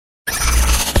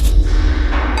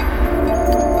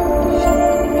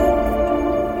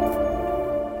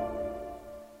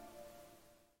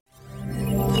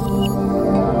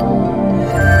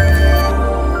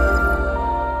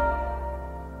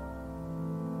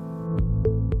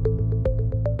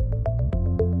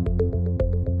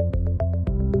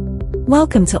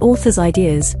Welcome to Authors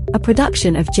Ideas, a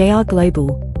production of JR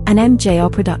Global, an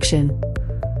MJR production.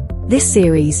 This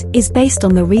series is based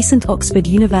on the recent Oxford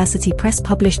University Press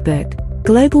published book,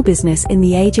 Global Business in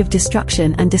the Age of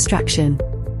Destruction and Distraction.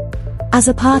 As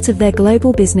a part of their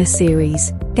Global Business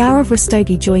series, Gaurav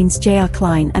Rastogi joins J.R.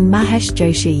 Klein and Mahesh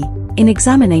Joshi in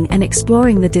examining and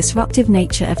exploring the disruptive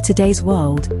nature of today's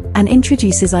world, and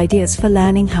introduces ideas for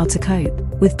learning how to cope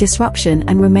with disruption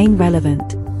and remain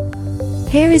relevant.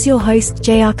 Here is your host,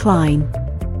 J.R. Klein.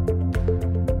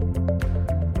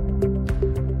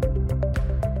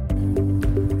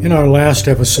 In our last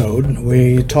episode,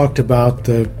 we talked about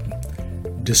the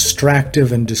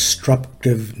distractive and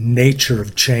disruptive nature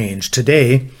of change.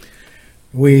 Today,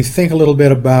 we think a little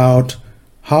bit about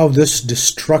how this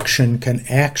destruction can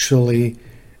actually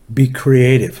be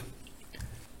creative.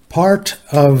 Part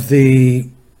of the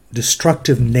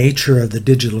destructive nature of the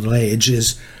digital age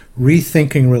is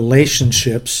rethinking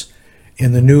relationships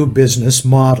in the new business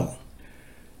model.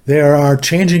 There are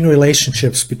changing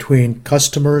relationships between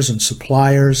customers and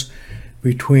suppliers,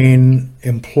 between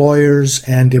employers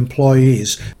and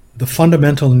employees. The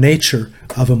fundamental nature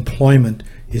of employment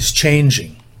is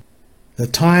changing. The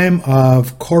time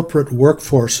of corporate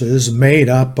workforces made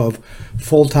up of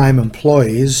full-time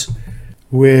employees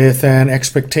with an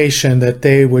expectation that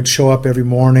they would show up every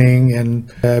morning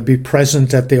and be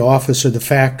present at the office or the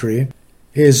factory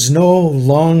is no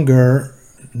longer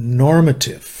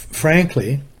normative.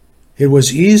 Frankly, it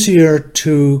was easier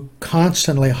to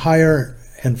constantly hire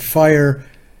and fire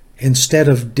instead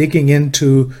of digging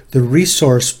into the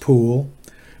resource pool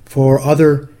for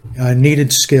other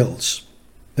needed skills.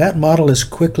 That model is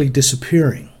quickly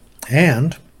disappearing,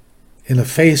 and in the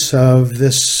face of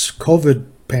this COVID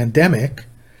pandemic,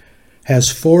 has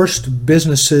forced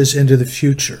businesses into the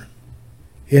future.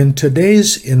 In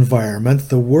today's environment,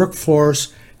 the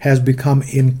workforce has become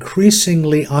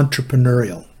increasingly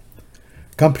entrepreneurial.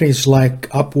 Companies like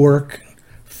Upwork,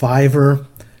 Fiverr,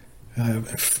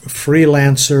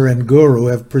 Freelancer, and Guru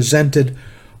have presented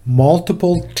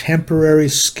multiple temporary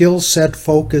skill set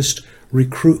focused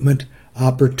recruitment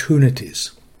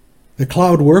opportunities. The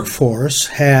cloud workforce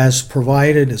has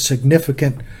provided a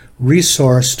significant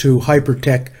resource to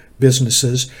hypertech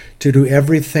businesses to do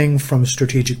everything from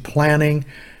strategic planning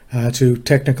to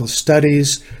technical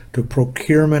studies to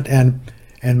procurement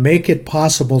and make it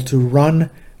possible to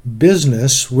run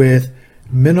business with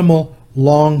minimal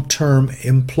long-term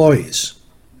employees.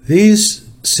 These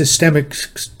systemic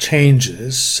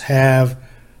changes have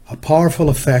a powerful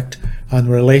effect on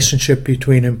the relationship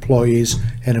between employees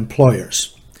and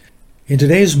employers. In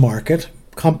today's market,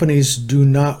 companies do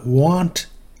not want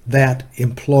that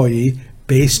employee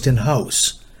based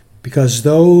in-house because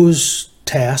those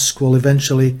tasks will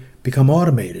eventually become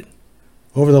automated.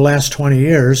 Over the last 20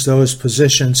 years, those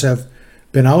positions have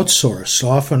been outsourced,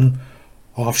 often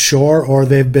offshore, or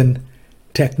they've been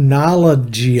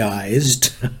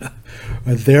technologized,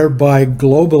 thereby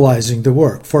globalizing the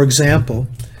work. For example,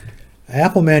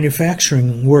 Apple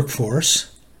manufacturing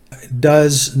workforce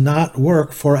does not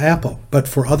work for Apple, but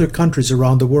for other countries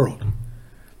around the world.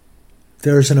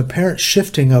 There is an apparent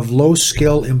shifting of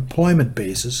low-skill employment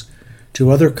bases to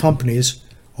other companies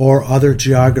or other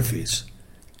geographies.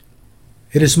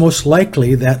 It is most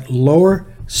likely that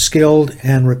lower-skilled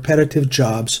and repetitive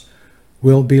jobs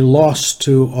will be lost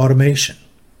to automation.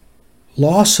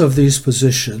 Loss of these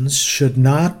positions should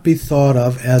not be thought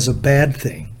of as a bad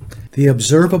thing. The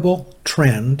observable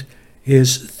trend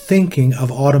is thinking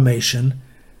of automation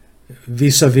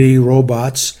vis-a-vis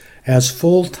robots as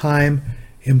full-time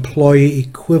employee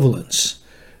equivalents.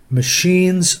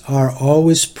 Machines are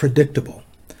always predictable,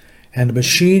 and a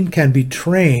machine can be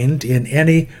trained in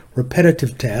any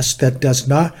repetitive task that does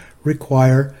not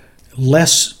require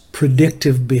less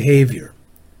predictive behavior.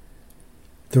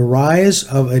 The rise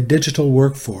of a digital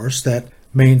workforce that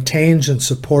maintains and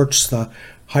supports the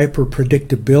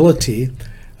hyper-predictability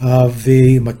of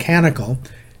the mechanical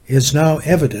is now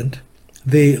evident.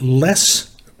 The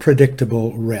less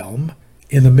predictable realm,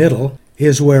 in the middle,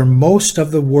 is where most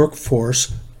of the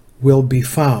workforce will be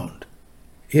found.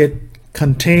 It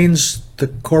contains the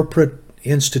corporate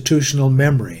institutional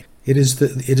memory. It is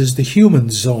the human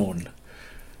zone.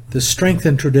 The strength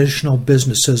in traditional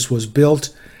businesses was built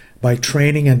by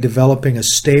training and developing a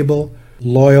stable,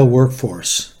 loyal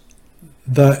workforce.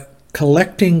 The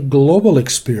collecting global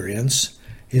experience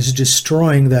is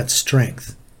destroying that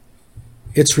strength.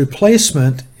 Its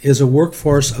replacement is a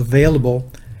workforce available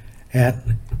at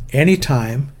any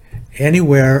time,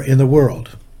 anywhere in the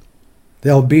world.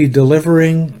 They'll be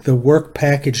delivering the work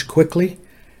package quickly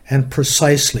and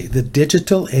precisely. The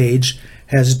digital age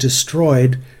has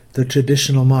destroyed the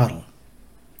traditional model.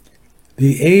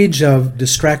 The age of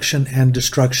distraction and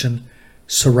destruction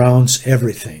surrounds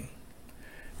everything.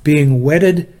 Being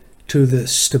wedded to the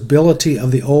stability of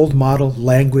the old model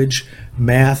language,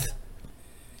 math,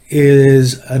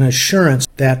 is an assurance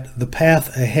that the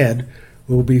path ahead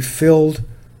will be filled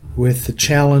with the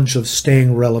challenge of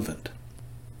staying relevant.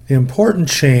 The important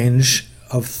change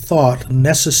of thought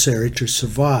necessary to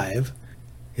survive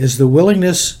is the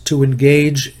willingness to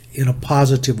engage in a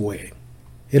positive way.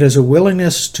 It is a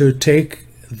willingness to take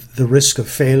the risk of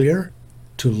failure,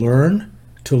 to learn,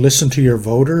 to listen to your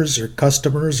voters or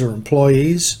customers or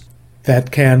employees,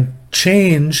 that can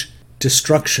change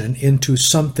destruction into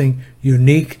something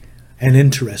unique and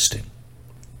interesting.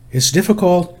 It's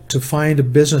difficult to find a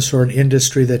business or an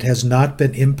industry that has not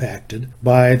been impacted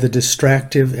by the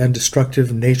distractive and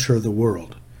destructive nature of the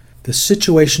world. The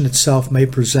situation itself may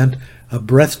present a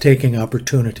breathtaking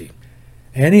opportunity.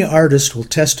 Any artist will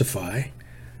testify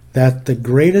that the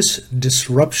greatest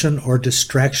disruption or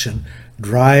distraction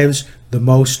drives the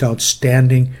most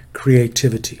outstanding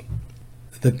creativity.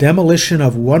 The demolition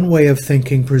of one way of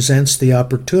thinking presents the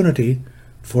opportunity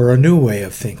for a new way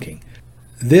of thinking.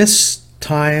 This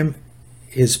time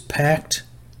is packed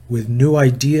with new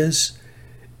ideas,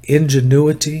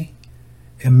 ingenuity,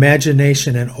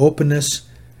 imagination, and openness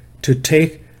to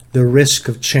take the risk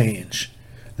of change.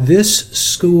 This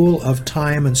school of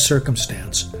time and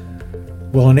circumstance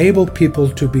will enable people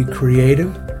to be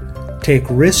creative, take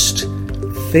risks,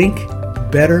 think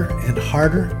better and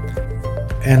harder,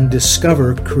 and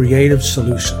discover creative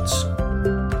solutions.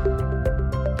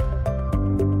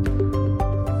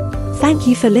 Thank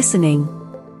you for listening.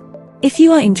 If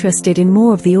you are interested in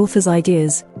more of the author's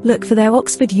ideas, look for their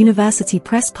Oxford University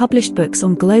Press published books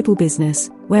on global business,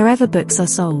 wherever books are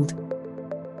sold.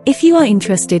 If you are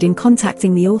interested in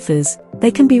contacting the authors,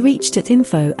 they can be reached at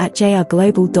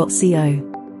info@jrglobal.co.